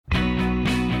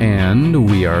And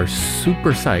we are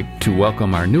super psyched to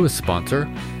welcome our newest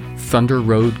sponsor, Thunder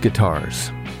Road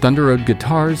Guitars. Thunder Road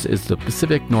Guitars is the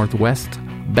Pacific Northwest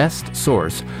best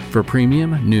source for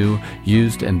premium, new,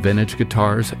 used, and vintage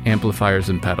guitars, amplifiers,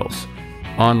 and pedals.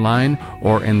 Online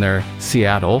or in their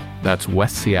Seattle, that's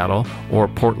West Seattle, or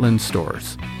Portland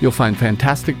stores. You'll find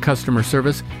fantastic customer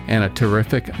service and a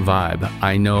terrific vibe.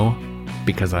 I know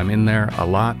because I'm in there a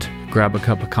lot. Grab a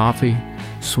cup of coffee,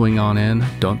 swing on in,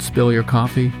 don't spill your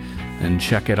coffee, and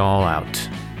check it all out.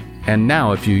 And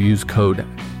now if you use code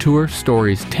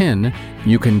TourStories10,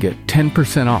 you can get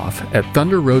 10% off at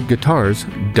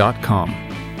thunderroadguitars.com.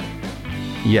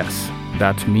 Yes,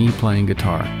 that's me playing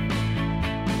guitar.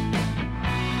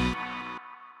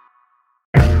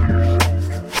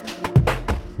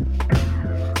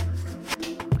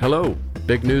 Hello,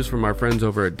 big news from our friends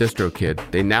over at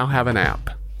DistroKid. They now have an app.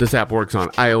 This app works on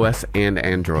iOS and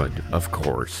Android, of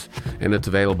course, and it's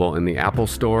available in the Apple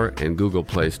Store and Google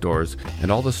Play stores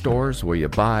and all the stores where you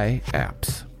buy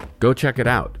apps. Go check it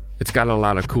out. It's got a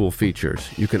lot of cool features.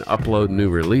 You can upload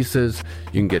new releases.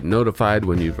 You can get notified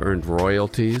when you've earned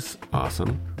royalties.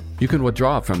 Awesome. You can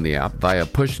withdraw from the app via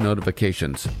push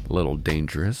notifications. A little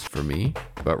dangerous for me,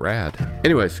 but rad.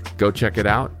 Anyways, go check it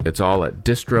out. It's all at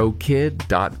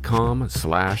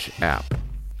distrokid.com/app.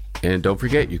 And don't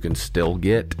forget, you can still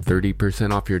get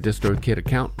 30% off your DistroKid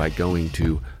account by going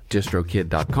to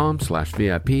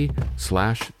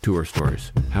distrokid.com/VIP/tour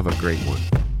stories. Have a great one.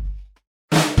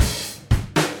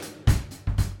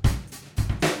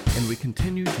 And we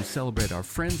continue to celebrate our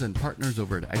friends and partners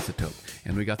over at Isotope,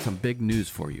 and we got some big news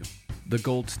for you. The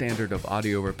gold standard of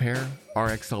audio repair,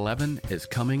 RX11, is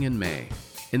coming in May.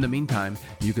 In the meantime,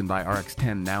 you can buy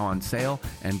RX10 now on sale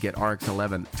and get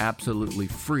RX11 absolutely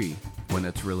free when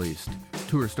it's released.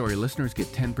 Tour Story listeners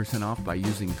get 10% off by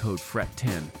using code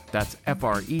FRET10. That's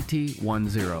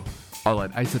FRET10. All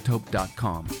at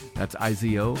isotope.com. That's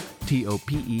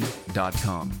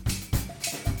IZOTOPE.com.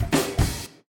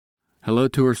 Hello,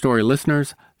 Tour Story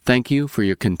listeners. Thank you for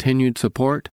your continued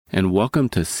support and welcome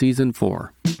to Season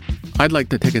 4. I'd like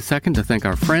to take a second to thank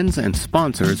our friends and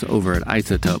sponsors over at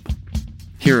Isotope.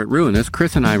 Here at Ruinous,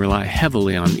 Chris and I rely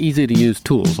heavily on easy-to-use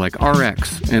tools like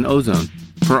RX and Ozone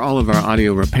for all of our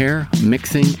audio repair,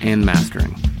 mixing, and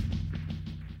mastering.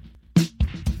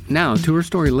 Now, Tour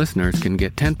Story listeners can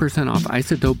get 10% off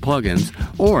Isotope plugins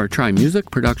or try Music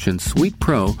Production Suite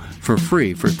Pro for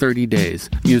free for 30 days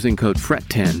using code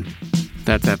FRET10.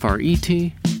 That's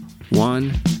FRET10.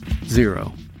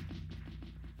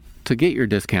 To get your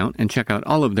discount and check out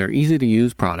all of their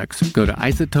easy-to-use products, go to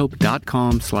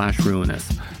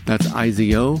isotope.com/ruinous. That's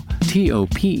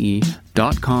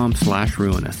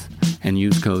IZOTOPE.com/ruinous and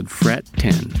use code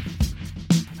FRET10.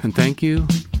 And thank you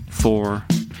for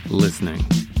listening.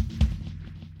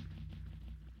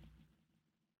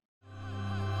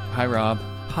 Hi, Rob.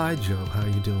 Hi, Joe. How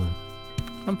you doing?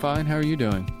 I'm fine. How are you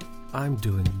doing? I'm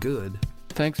doing good.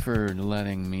 Thanks for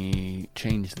letting me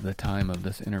change the time of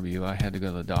this interview. I had to go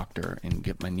to the doctor and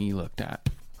get my knee looked at.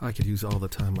 I could use all the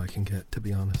time I can get, to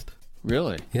be honest.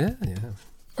 Really? Yeah.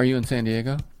 Are you in San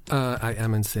Diego? I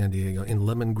am in San Diego, in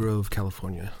Lemon Grove,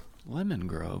 California. Lemon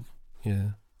Grove?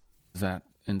 Yeah. Is that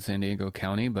in San Diego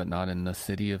County, but not in the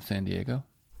city of San Diego?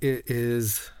 It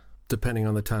is, depending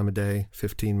on the time of day,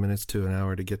 15 minutes to an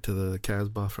hour to get to the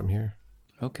Casbah from here.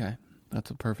 Okay. That's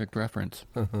a perfect reference.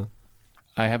 Uh-huh.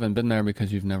 I haven't been there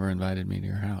because you've never invited me to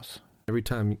your house. Every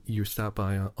time you stop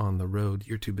by on the road,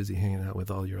 you're too busy hanging out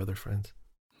with all your other friends.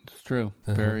 It's true.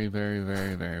 Uh-huh. Very, very,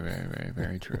 very, very, very, very,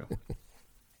 very true.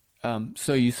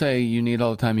 So you say you need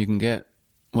all the time you can get.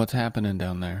 What's happening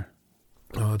down there?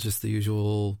 Oh, just the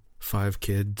usual 5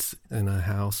 kids in a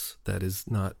house that is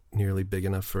not nearly big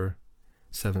enough for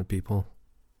 7 people.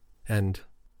 And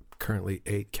currently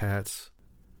 8 cats,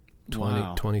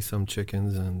 20-some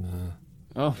chickens, and...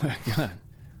 Oh my God.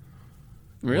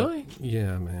 Really? Well,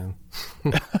 yeah, man.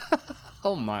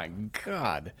 Oh my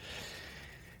God.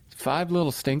 5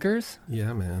 little stinkers?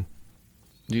 Yeah, man.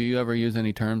 Do you ever use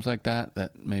any terms like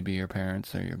that maybe your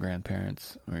parents or your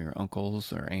grandparents or your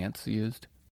uncles or aunts used?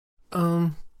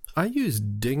 I use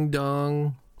ding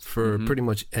dong for pretty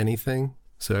much anything.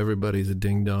 So everybody's a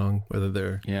ding dong, whether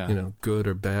they're good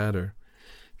or bad or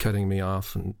cutting me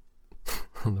off on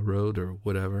the road or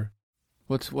whatever.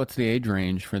 What's the age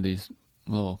range for these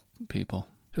little people?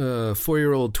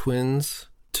 4-year-old twins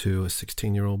to a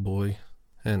 16-year-old boy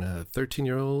and a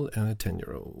 13-year-old and a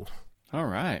 10-year-old. All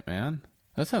right, man.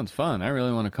 That sounds fun. I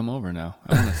really want to come over now.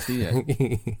 I want to see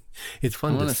it. It's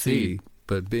fun to see,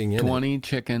 but being in 20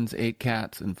 chickens, 8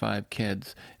 cats, and 5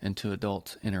 kids, and 2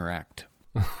 adults interact.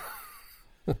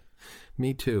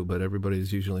 Me too, but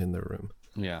everybody's usually in their room.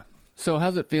 Yeah. So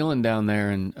how's it feeling down there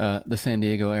in the San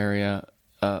Diego area,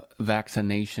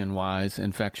 vaccination-wise,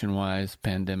 infection-wise,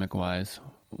 pandemic-wise?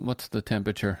 What's the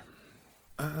temperature?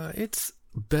 It's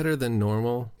better than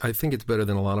normal. I think it's better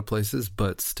than a lot of places,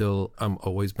 but still, I'm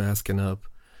always masking up.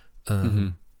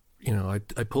 You know,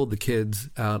 I pulled the kids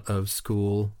out of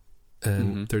school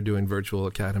and they're doing virtual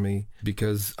academy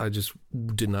because I just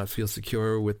did not feel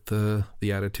secure with the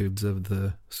attitudes of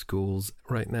the schools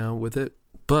right now with it.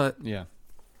 But Yeah.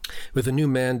 with the new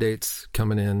mandates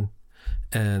coming in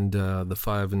and the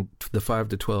 5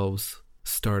 to 12s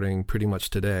starting pretty much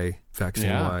today,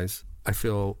 vaccine-wise, I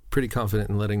feel pretty confident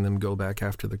in letting them go back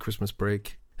after the Christmas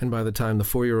break. And by the time the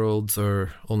 4-year-olds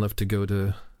are old enough to go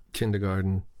to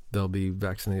kindergarten, they'll be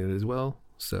vaccinated as well.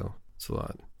 So it's a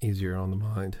lot easier on the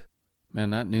mind.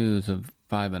 Man, that news of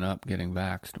 5 and up getting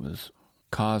vaxxed was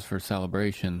cause for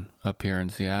celebration up here in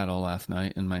Seattle last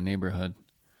night in my neighborhood.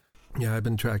 Yeah, I've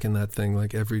been tracking that thing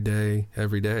like every day.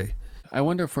 I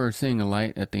wonder if we're seeing a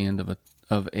light at the end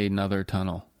of another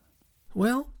tunnel.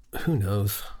 Well, who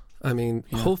knows? I mean,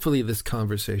 hopefully this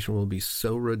conversation will be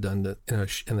so redundant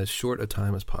in as short a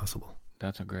time as possible.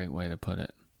 That's a great way to put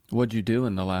it. What'd you do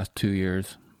in the last 2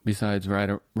 years besides write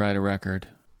a record?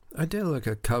 I did like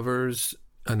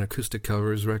an acoustic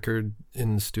covers record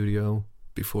in the studio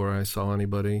before I saw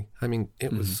anybody. I mean,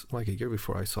 it was like a year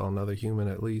before I saw another human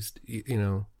at least. You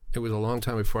know, it was a long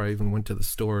time before I even went to the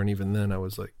store, and even then I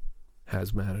was like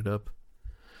hazmated up.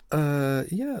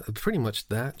 Yeah, pretty much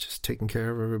that. Just taking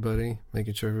care of everybody,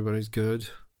 making sure everybody's good.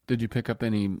 Did you pick up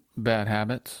any bad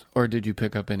habits, or did you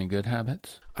pick up any good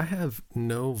habits? I have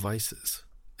no vices,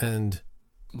 and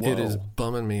Whoa. it is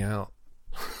bumming me out.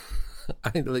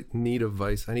 I like need a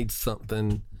vice. I need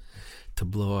something to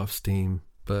blow off steam,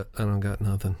 but I don't got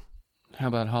nothing. How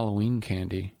about Halloween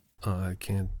candy? I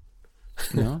can't.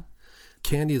 No?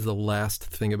 Candy is the last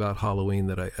thing about Halloween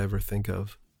that I ever think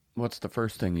of. What's the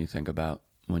first thing you think about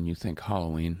when you think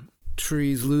Halloween?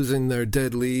 Trees losing their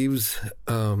dead leaves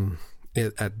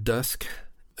at dusk,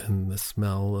 and the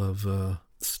smell of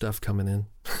stuff coming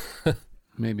in.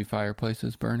 Maybe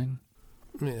fireplaces burning?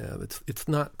 Yeah, it's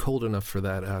not cold enough for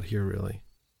that out here, really.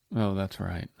 Oh, that's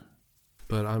right.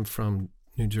 But I'm from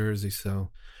New Jersey, so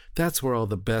that's where all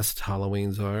the best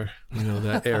Halloweens are. You know,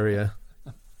 that area.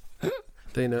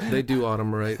 They do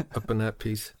autumn right up in that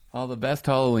piece. All the best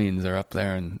Halloweens are up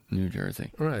there in New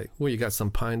Jersey. Right. Well, you got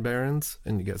some Pine Barrens,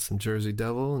 and you got some Jersey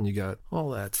Devil, and you got all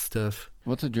that stuff.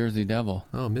 What's a Jersey Devil?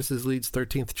 Oh, Mrs. Leeds'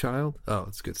 13th Child? Oh,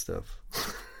 it's good stuff.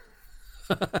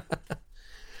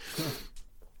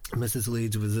 Mrs.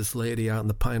 Leeds was this lady out in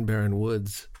the Pine Barren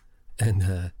woods,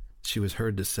 and she was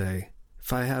heard to say,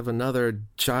 "If I have another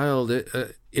child,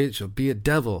 it shall be a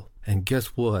devil." And guess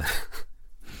what?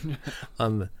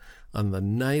 on the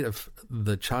night of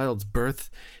the child's birth,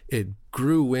 it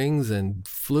grew wings and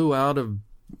flew out of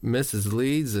Mrs.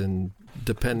 Leeds, and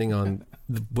depending on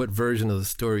what version of the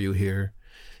story you hear,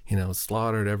 you know,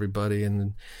 slaughtered everybody,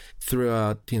 and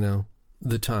throughout, you know,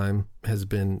 the time has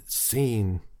been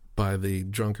seen by the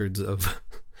drunkards of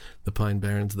the Pine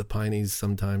Barrens. The Pineys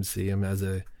sometimes see him as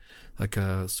a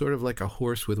sort of like a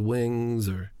horse with wings,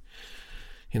 or,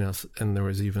 you know, and there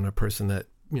was even a person that,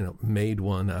 you know, made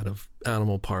one out of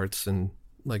animal parts and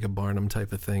like a Barnum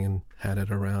type of thing and had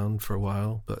it around for a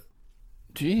while. But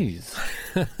jeez,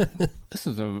 this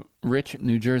is a rich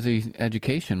New Jersey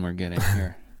education we're getting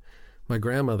here. My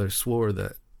grandmother swore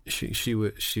that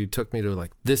she took me to,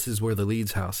 like, this is where the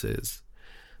Leeds house is,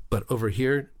 but over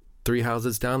here, 3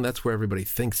 houses down, that's where everybody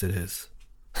thinks it is.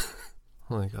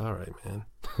 I'm like, all right, man.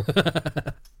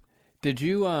 Did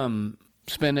you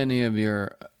spend any of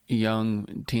your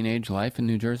young teenage life in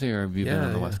New Jersey, or have you been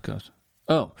on the West Coast?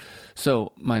 Oh,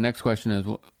 so my next question is,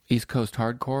 East Coast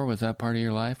hardcore, was that part of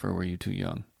your life, or were you too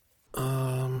young?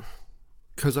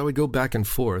 Because I would go back and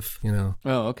forth, you know.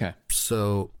 Oh, okay.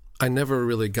 So I never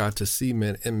really got to see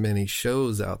many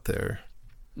shows out there.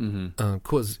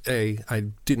 Because I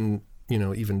didn't, you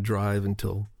know, even drive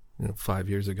until, you know, 5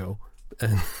 years ago,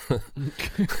 and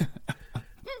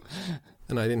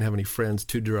and I didn't have any friends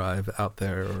to drive out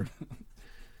there, or,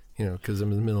 you know, because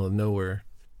I'm in the middle of nowhere,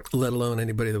 let alone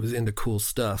anybody that was into cool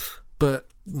stuff. But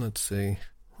let's see,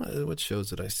 what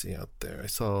shows did I see out there? I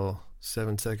saw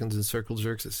 7 Seconds and Circle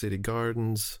Jerks at City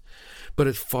Gardens. But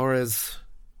as far as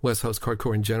West Coast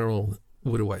hardcore in general,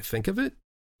 what do I think of it?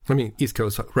 I mean, East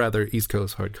Coast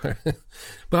hardcore.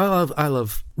 But I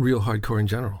love real hardcore in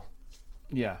general.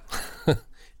 Yeah.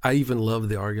 I even love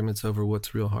the arguments over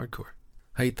what's real hardcore.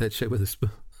 I eat that shit with a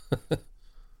spoon.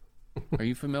 Are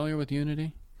you familiar with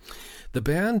Unity? The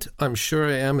band, I'm sure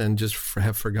I am, and just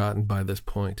have forgotten by this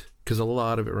point, because a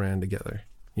lot of it ran together.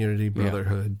 Unity,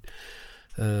 Brotherhood,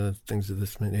 things of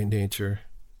this nature.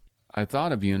 I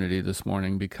thought of Unity this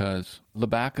morning because the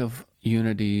back of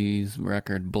Unity's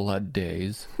record, Blood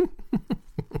Days,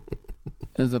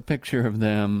 is a picture of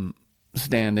them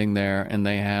standing there, and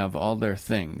they have all their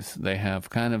things. They have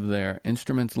kind of their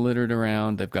instruments littered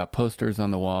around, they've got posters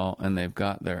on the wall, and they've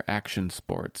got their action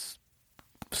sports,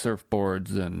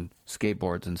 surfboards and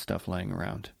skateboards and stuff laying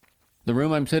around. The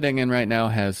room I'm sitting in right now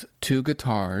has 2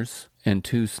 guitars and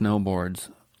 2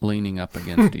 snowboards leaning up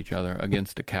against each other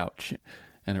against a couch.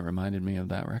 And it reminded me of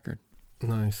that record.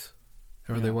 Nice.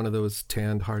 Are they one of those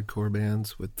tanned hardcore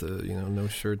bands with the, no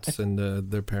shirts and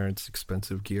their parents'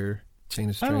 expensive gear, chain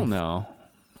of strength? I don't know.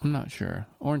 I'm not sure.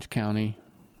 Orange County.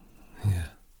 Yeah.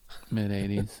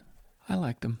 Mid-'80s. I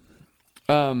liked them.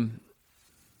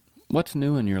 What's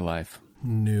new in your life?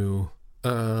 New.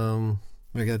 I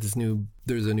got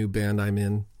there's a new band I'm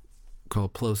in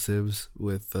called Plosives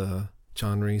with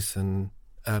John Reese and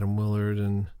Adam Willard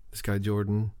and this guy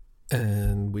Jordan.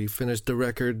 And we finished the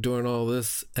record doing all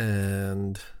this,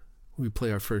 and we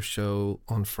play our first show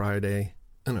on Friday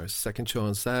and our second show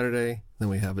on Saturday. Then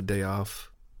we have a day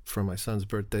off for my son's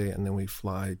birthday, and then we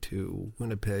fly to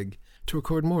Winnipeg to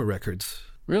record more records.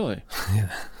 Really? Yeah.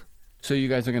 So you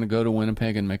guys are going to go to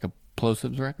Winnipeg and make a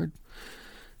Plosives record?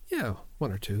 Yeah,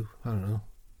 1 or 2. I don't know.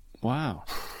 Wow.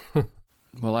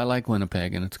 Well, I like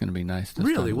Winnipeg, and it's going to be nice to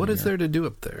Really? What is there to do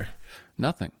up there?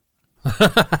 Nothing.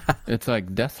 It's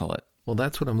like desolate. Well,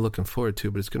 that's what I'm looking forward to,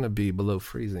 but it's going to be below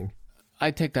freezing. I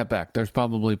take that back. There's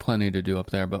probably plenty to do up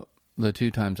there, but the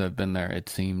 2 times I've been there, it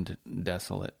seemed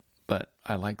desolate. But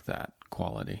I like that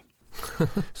quality.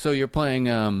 So you're playing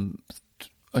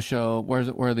a show.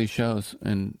 Where are these shows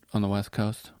on the West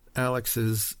Coast? Alex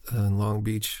is in Long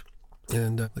Beach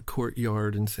and the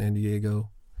Courtyard in San Diego.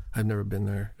 I've never been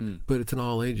there, but it's an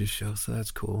all-ages show, so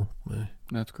that's cool.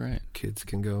 That's great. Kids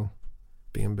can go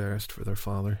be embarrassed for their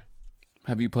father.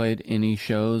 Have you played any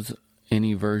shows,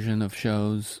 any version of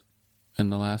shows in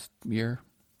the last year?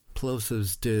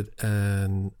 Plosives did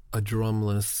a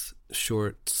drumless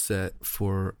short set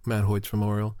for Matt Hoyt's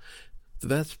Memorial.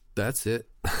 That's it.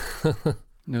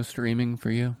 No streaming for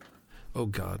you? Oh,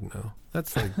 God, no.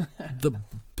 That's like the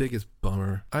biggest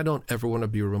bummer. I don't ever want to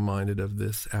be reminded of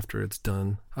this after it's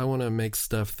done. I want to make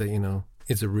stuff that,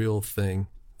 is a real thing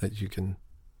that you can...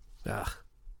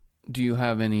 Do you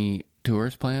have any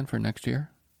tours planned for next year?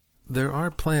 There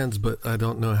are plans, but I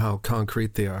don't know how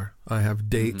concrete they are. I have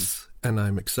dates, and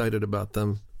I'm excited about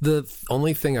them. The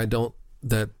only thing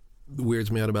that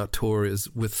weirds me out about tour is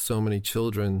with so many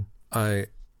children,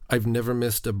 I've never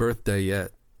missed a birthday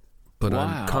yet, but wow.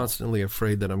 I'm constantly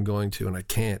afraid that I'm going to, and I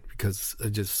can't because it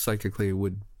just psychically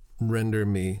would render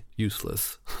me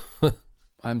useless.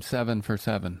 I'm 7 for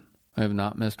 7. I have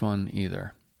not missed one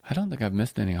either. I don't think I've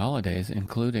missed any holidays,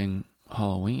 including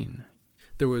Halloween.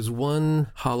 There was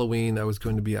one Halloween I was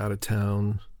going to be out of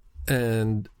town,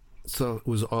 and so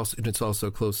it's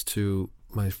also close to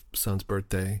my son's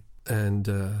birthday, and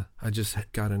I just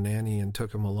got a nanny and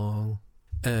took him along,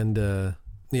 and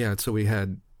so we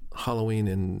had Halloween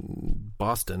in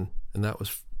Boston, and that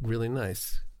was really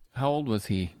nice. How old was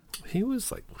he? He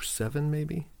was like 7,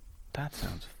 maybe. That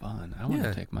sounds fun. I want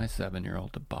to take my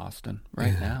 7-year-old to Boston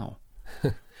right now.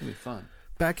 It'd be fun.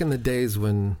 Back in the days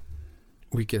when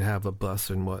we could have a bus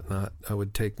and whatnot, I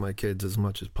would take my kids as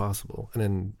much as possible and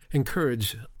then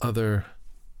encourage other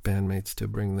bandmates to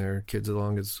bring their kids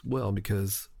along as well,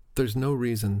 because there's no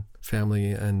reason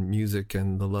family and music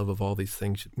and the love of all these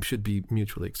things should be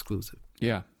mutually exclusive.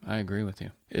 Yeah, I agree with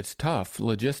you. It's tough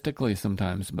logistically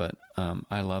sometimes, but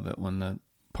I love it when the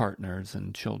partners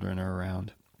and children are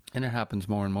around. And it happens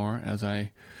more and more as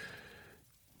I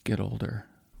get older.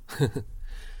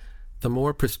 The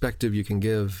more perspective you can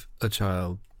give a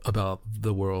child about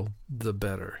the world, the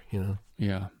better,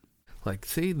 Yeah. Like,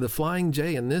 see, the Flying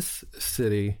J in this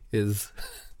city is...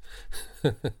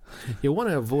 You want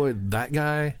to avoid that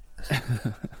guy?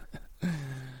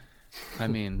 I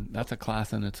mean, that's a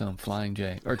class in its own, Flying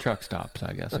J. Or Truck Stops,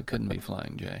 I guess. It couldn't be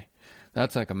Flying J.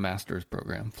 That's like a master's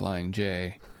program, Flying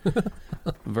J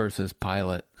versus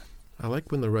Pilot. I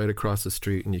like when they're right across the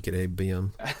street and you can A-B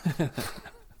them.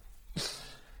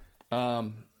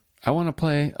 I want to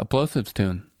play a Plosives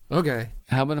tune. Okay.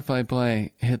 How about if I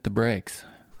play Hit the Brakes?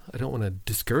 I don't want to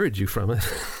discourage you from it.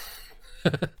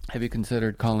 Have you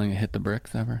considered calling it Hit the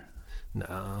Bricks ever?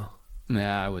 No.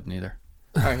 Nah, I wouldn't either.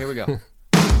 All right, here we go. I've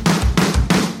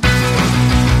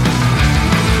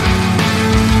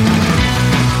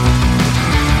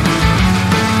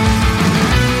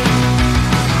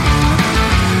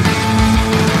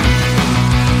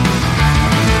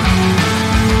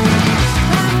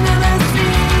never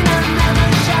seen, I've never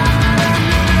shot, I've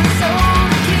never sold.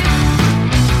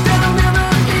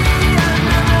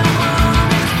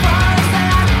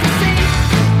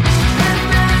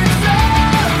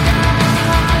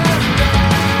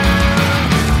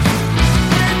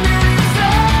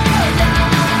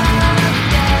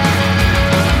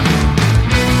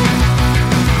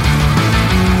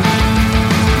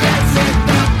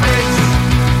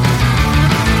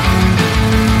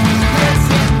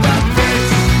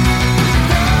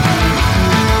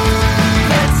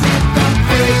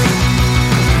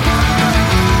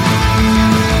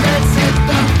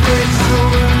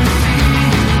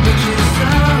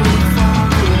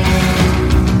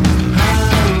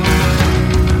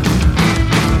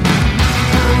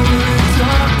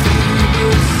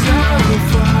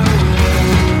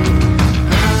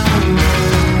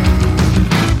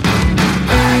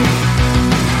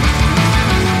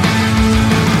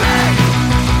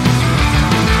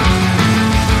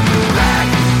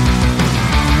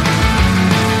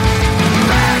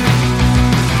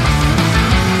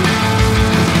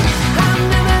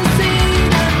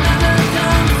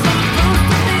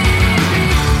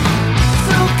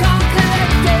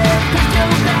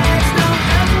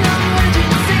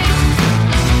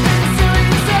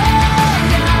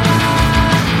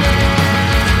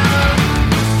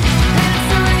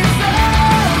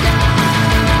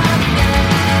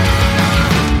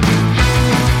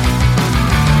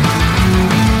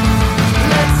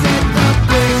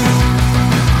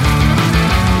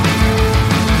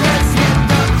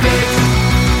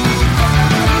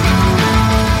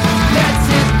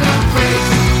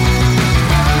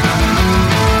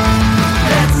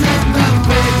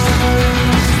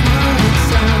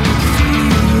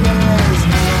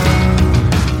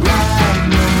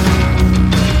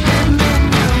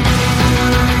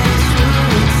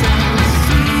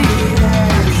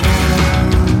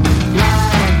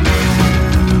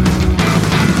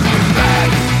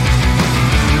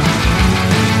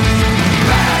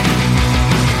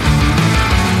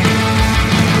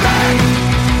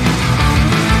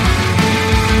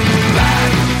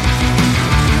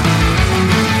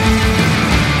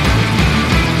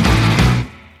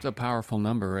 It's a powerful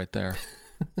number right there.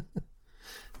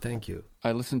 Thank you.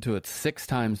 I listened to it 6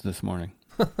 times this morning.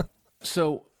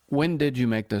 So when did you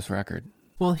make this record?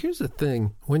 Well, here's the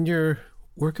thing. When you're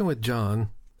working with John,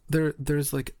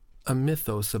 there's like a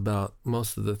mythos about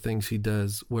most of the things he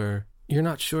does where you're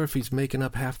not sure if he's making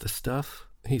up half the stuff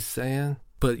he's saying,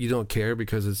 but you don't care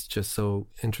because it's just so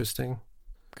interesting.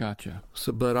 Gotcha.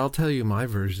 So, but I'll tell you my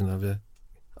version of it.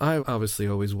 I obviously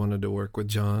always wanted to work with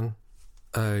John.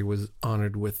 I was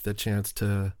honored with the chance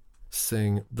to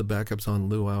sing the backups on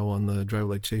Luau on the Drive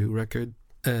Like Jehu record.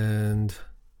 And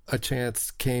a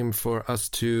chance came for us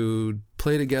to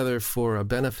play together for a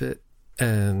benefit.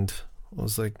 And I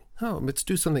was like, oh, let's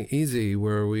do something easy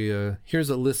where we, here's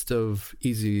a list of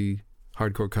easy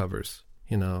hardcore covers,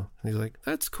 you know. And he's like,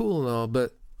 that's cool and all,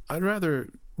 but I'd rather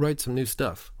write some new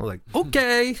stuff. I was like,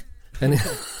 okay. And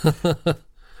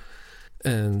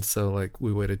and so like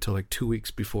we waited till like 2 weeks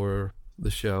before the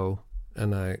show,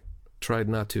 and I tried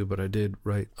not to, but I did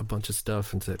write a bunch of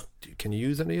stuff and said, can you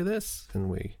use any of this? And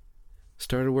we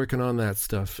started working on that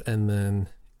stuff. And then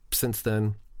since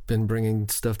then, been bringing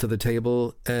stuff to the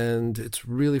table, and it's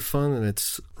really fun, and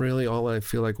it's really all I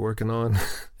feel like working on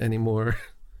anymore.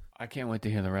 I can't wait to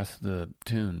hear the rest of the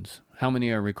tunes. How many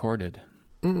are recorded?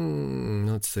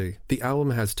 Let's see. The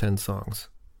album has 10 songs.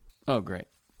 Oh, great.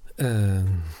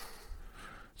 And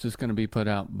Is this going to be put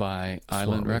out by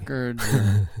Island Swami. Records?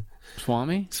 Or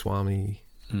Swami? Swami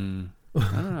I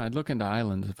don't know. I'd look into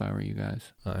Islands if I were you guys.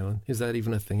 Island. Is that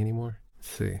even a thing anymore? Let's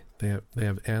see. They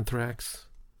have Anthrax,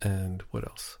 and what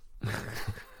else?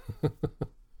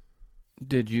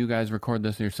 Did you guys record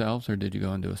this yourselves, or did you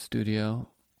go into a studio?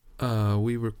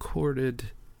 We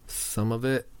recorded some of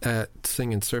it at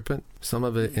Singing Serpent, some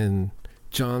of it in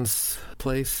John's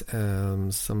place,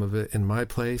 some of it in my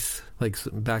place, like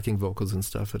some backing vocals and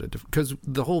stuff at a different, because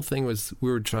the whole thing was we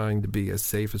were trying to be as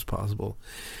safe as possible.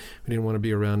 We didn't want to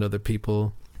be around other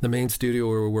people. The main studio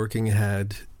where we were working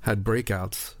had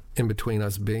breakouts in between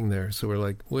us being there, so we're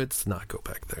like, let's not go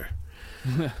back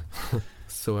there.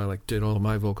 So I like did all of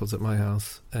my vocals at my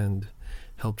house and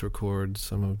helped record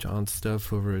some of John's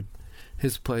stuff over at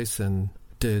his place, and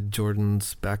did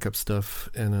Jordan's backup stuff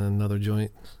in another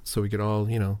joint, so we could all,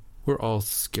 you know, we're all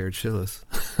scared shitless.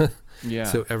 Yeah.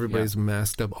 So everybody's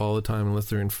masked up all the time unless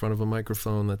they're in front of a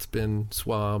microphone that's been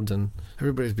swabbed, and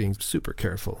everybody's being super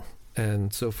careful.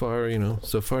 And so far, you know,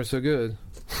 so far so good.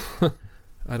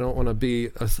 I don't want to be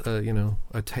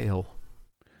a tale.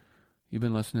 You've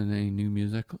been listening to any new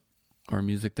music or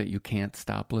music that you can't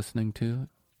stop listening to?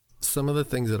 Some of the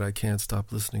things that I can't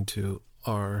stop listening to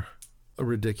are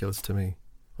ridiculous to me.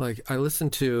 Like, I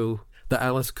listen to the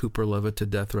Alice Cooper Love It to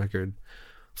Death record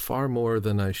far more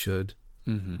than I should.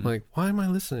 Mm-hmm. Like, why am I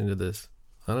listening to this?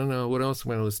 I don't know. What else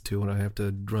am I going to listen to when I have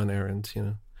to run errands, you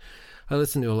know? I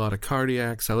listen to a lot of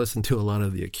Cardiacs. I listen to a lot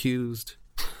of The Accused.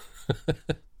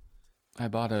 I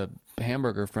bought a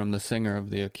hamburger from the singer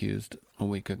of The Accused a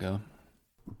week ago.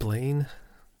 Blaine.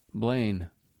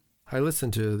 I listen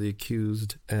to The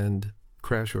Accused and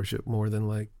Crash Worship more than,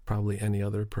 like, probably any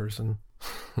other person.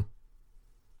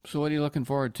 So what are you looking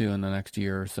forward to in the next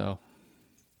year or so?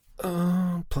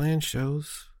 Playing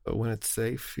shows when it's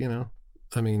safe, you know.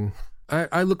 I mean,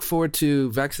 I look forward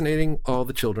to vaccinating all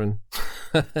the children,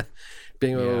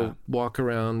 being able to walk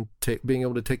around, being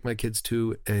able to take my kids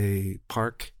to a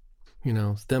park, you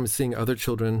know, them seeing other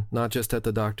children, not just at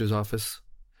the doctor's office.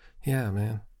 Yeah,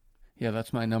 man. Yeah,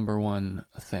 that's my number one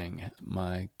thing,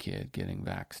 my kid getting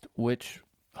vaxxed, which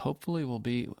hopefully will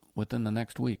be within the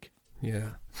next week.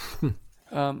 Yeah.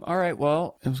 All right,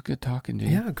 well, it was good talking to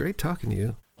you. Yeah, great talking to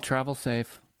you. Travel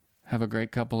safe. Have a great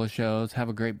couple of shows. Have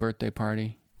a great birthday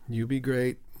party. You be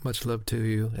great. Much love to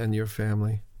you and your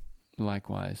family.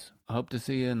 Likewise. I hope to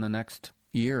see you in the next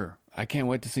year. I can't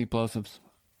wait to see Plosives.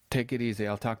 Take it easy.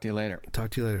 I'll talk to you later.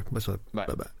 Talk to you later. Much love. Bye.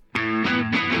 Bye-bye.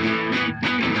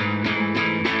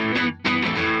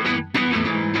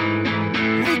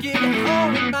 We get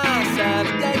home on my side,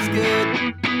 the day's good.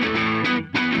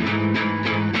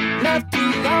 Left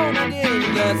too long, I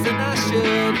knew less than I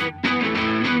should.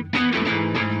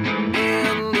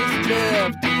 Endless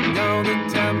drifting on and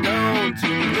time gone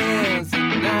to rest,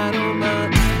 and I don't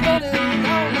mind running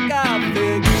on like I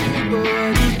figured you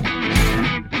would.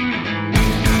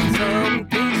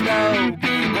 Something's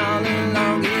broken all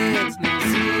along, it's no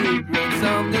secret,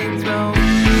 something's wrong.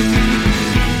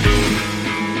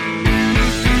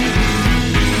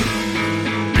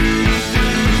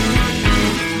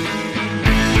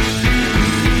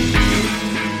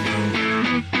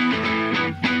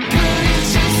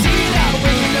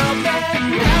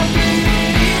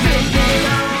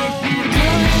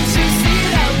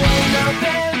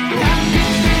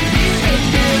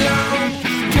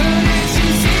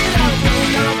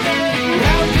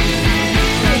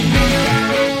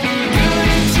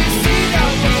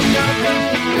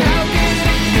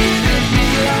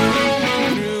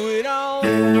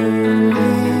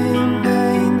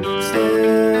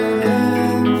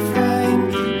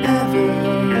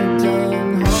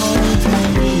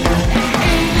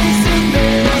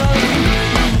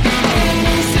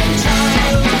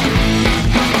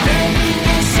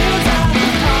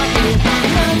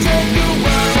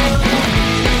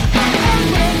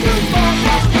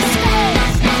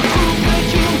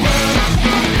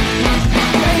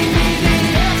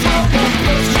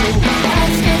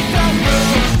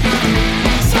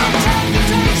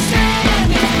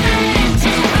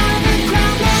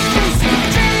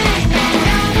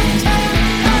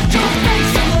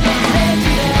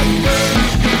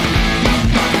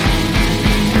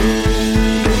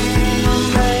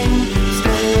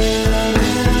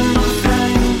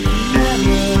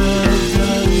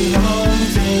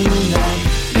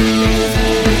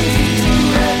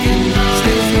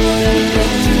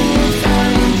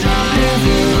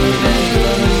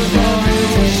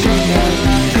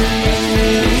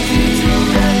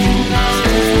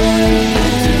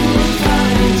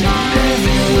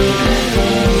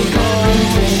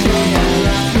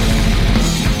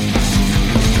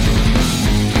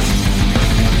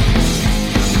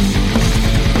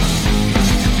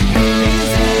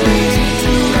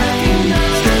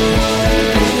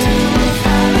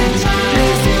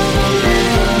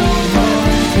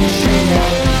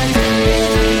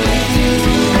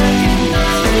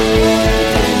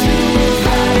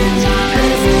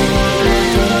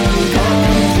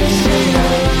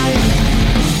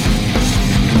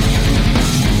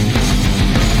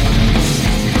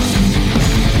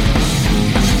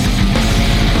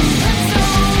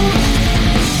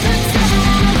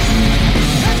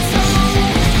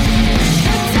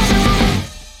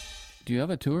 you have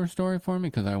a tour story for me?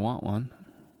 Because I want one.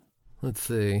 Let's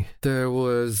see. There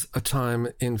was a time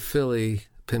in Philly,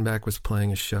 Pinback was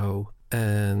playing a show,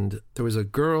 and there was a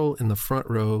girl in the front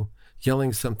row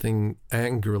yelling something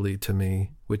angrily to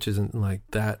me, which isn't like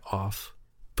that off.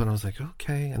 But I was like,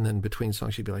 okay. And then between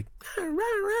songs, she'd be like, rah,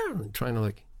 rah, rah, trying to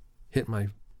like hit my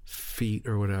feet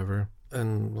or whatever.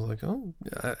 And I was like, oh,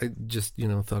 I just,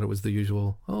 thought it was the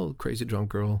usual, oh, crazy drunk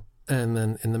girl. And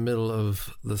then in the middle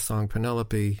of the song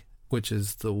Penelope, which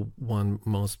is the one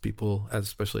most people,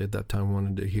 especially at that time,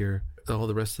 wanted to hear, all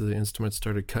the rest of the instruments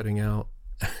started cutting out.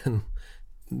 And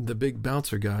the big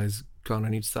bouncer guys got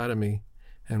on each side of me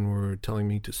and were telling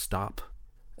me to stop.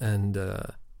 And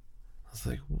I was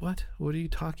like, what? What are you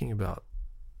talking about?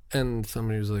 And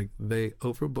somebody was like, they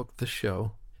overbooked the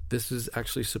show. This is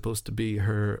actually supposed to be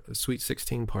her Sweet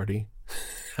 16 party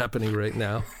happening right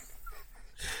now.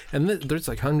 And there's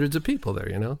like hundreds of people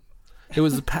there, It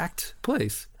was a packed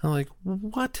place. I'm like,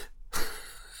 what?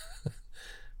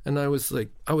 And I was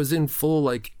in full,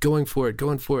 like, going for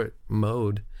it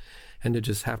mode. And to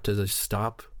just have to just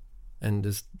stop and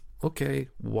just, okay,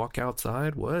 walk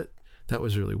outside? What? That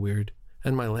was really weird.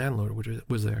 And my landlord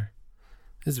was there.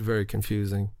 It's very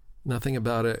confusing. Nothing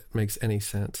about it makes any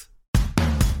sense.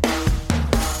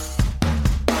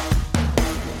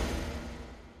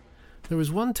 There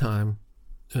was one time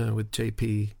with Jay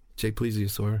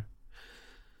Plesiosaur.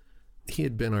 He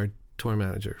had been our tour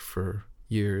manager for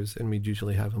years, and we'd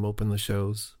usually have him open the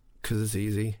shows because it's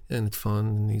easy and it's fun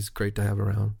and he's great to have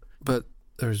around. But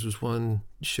there was this one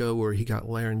show where he got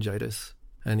laryngitis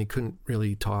and he couldn't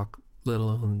really talk, let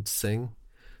alone sing.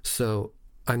 So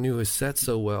I knew his set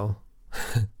so well,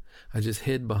 I just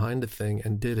hid behind the thing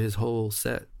and did his whole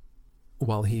set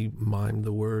while he mimed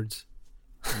the words.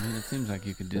 I mean, it seems like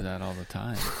you could do that all the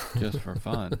time, just for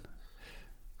fun.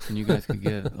 And you guys could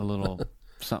get a little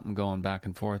something going back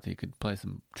and forth. You could play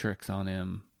some tricks on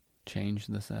him, change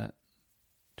the set,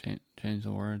 change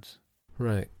the words.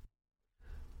 Right.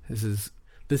 This is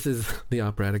the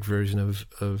operatic version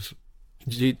of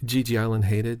Gigi Allen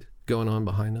Hated going on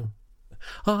behind him.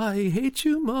 I hate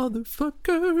you,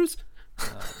 motherfuckers.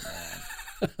 Oh,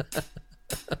 man.